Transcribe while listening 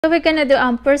So we're gonna do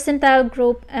percentile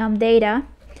group data.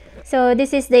 So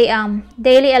this is the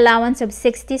daily allowance of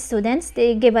 60 students.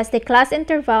 They give us the class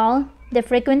interval, the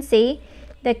frequency,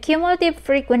 the cumulative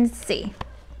frequency.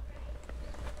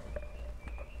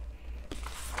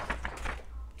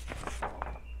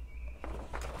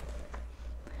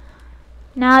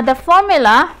 Now the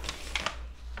formula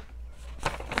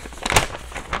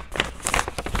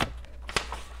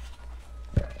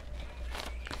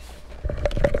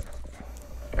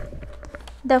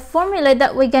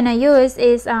that we're gonna use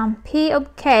is P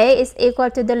of K is equal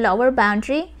to the lower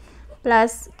boundary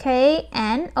plus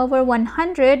Kn over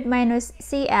 100 minus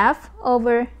Cf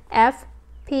over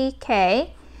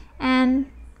Fpk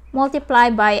and multiply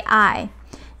by I.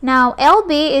 Now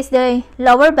LB is the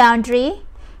lower boundary,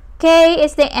 K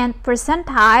is the nth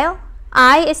percentile,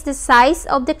 I is the size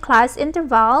of the class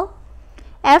interval,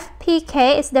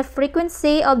 Fpk is the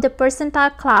frequency of the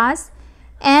percentile class,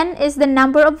 N is the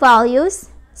number of values,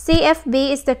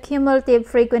 CFB is the cumulative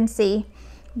frequency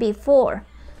before.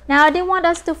 Now they want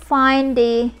us to find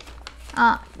P15.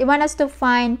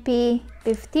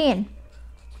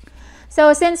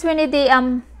 So since we need the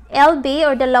LB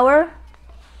or the lower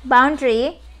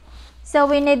boundary, so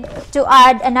we need to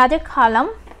add another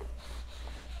column.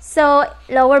 So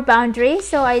lower boundary,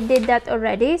 so I did that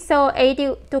already. So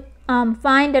 80 to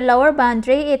find the lower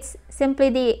boundary, it's simply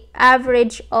the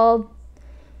average of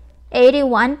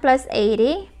 81 plus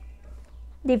 80.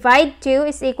 Divide 2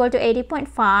 is equal to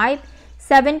 80.5.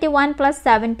 71 plus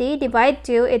 70, divide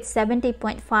 2, it's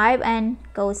 70.5 and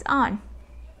goes on.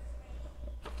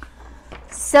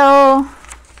 So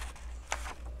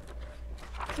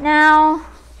now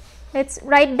let's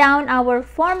write down our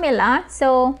formula.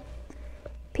 So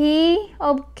P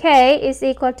of K is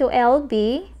equal to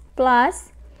LB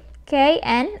plus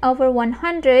Kn over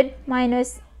 100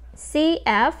 minus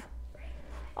Cf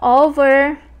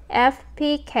over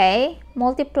Fpk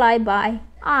multiplied by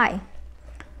I.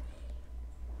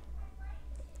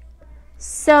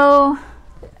 So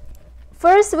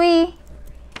first we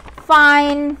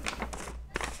find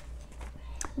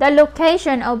the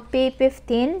location of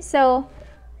P15. So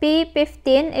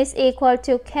P15 is equal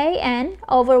to Kn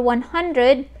over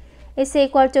 100 is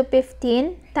equal to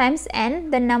 15 times n,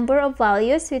 the number of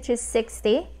values, which is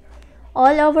 60,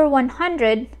 all over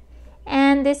 100,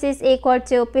 and this is equal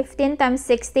to 15 times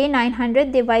 60,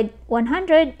 900, divide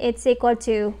 100, it's equal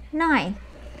to 9.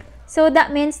 So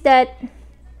that means that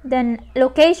the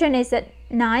location is at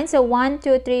 9. So 1,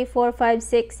 2, 3, 4, 5,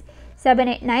 6, 7,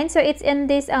 8, 9. So it's in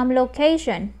this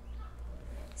location.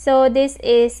 So this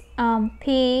is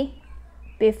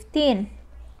P15.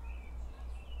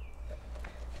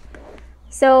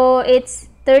 So it's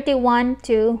 31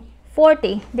 to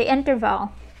 40, the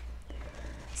interval.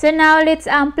 So now let's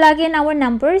plug in our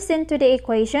numbers into the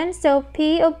equation. So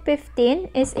P of 15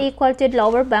 is equal to the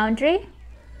lower boundary,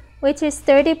 which is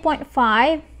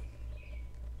 30.5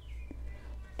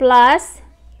 plus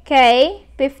K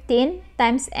 15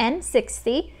 times N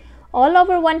 60 all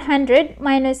over 100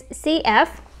 minus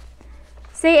Cf.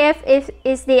 Cf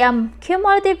is the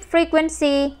cumulative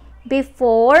frequency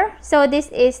before. So this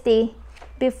is the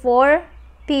before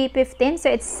P15,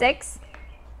 so it's 6.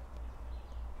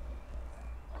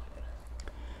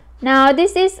 Now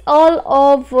this is all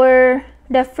over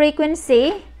the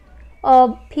frequency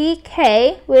of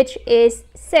Pk, which is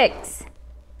 6,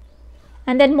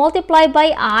 and then multiply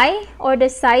by I, or the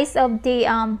size of the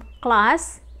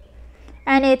class,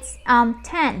 and it's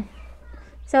 10.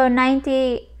 So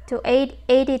 90 to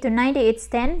 80 to 90, it's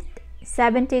 10.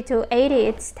 70 to 80,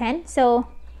 it's 10. So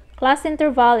class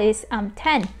interval is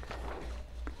 10.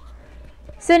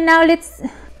 So now let's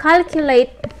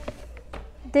calculate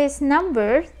this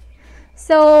number.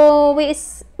 So we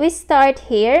start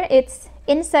here. It's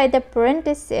inside the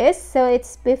parenthesis, so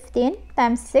it's 15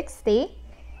 times 60.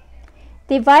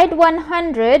 Divide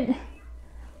 100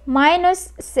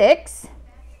 minus 6,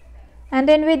 and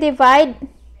then we divide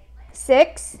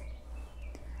 6,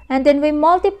 and then we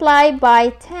multiply by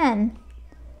 10.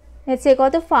 It's equal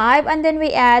to 5, and then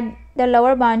we add the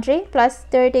lower boundary plus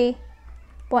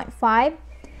 30.5,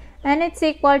 and it's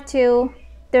equal to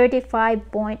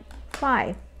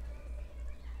 35.5.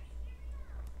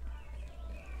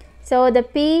 So the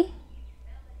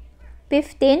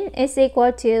P15 is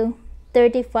equal to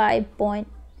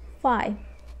 35.5.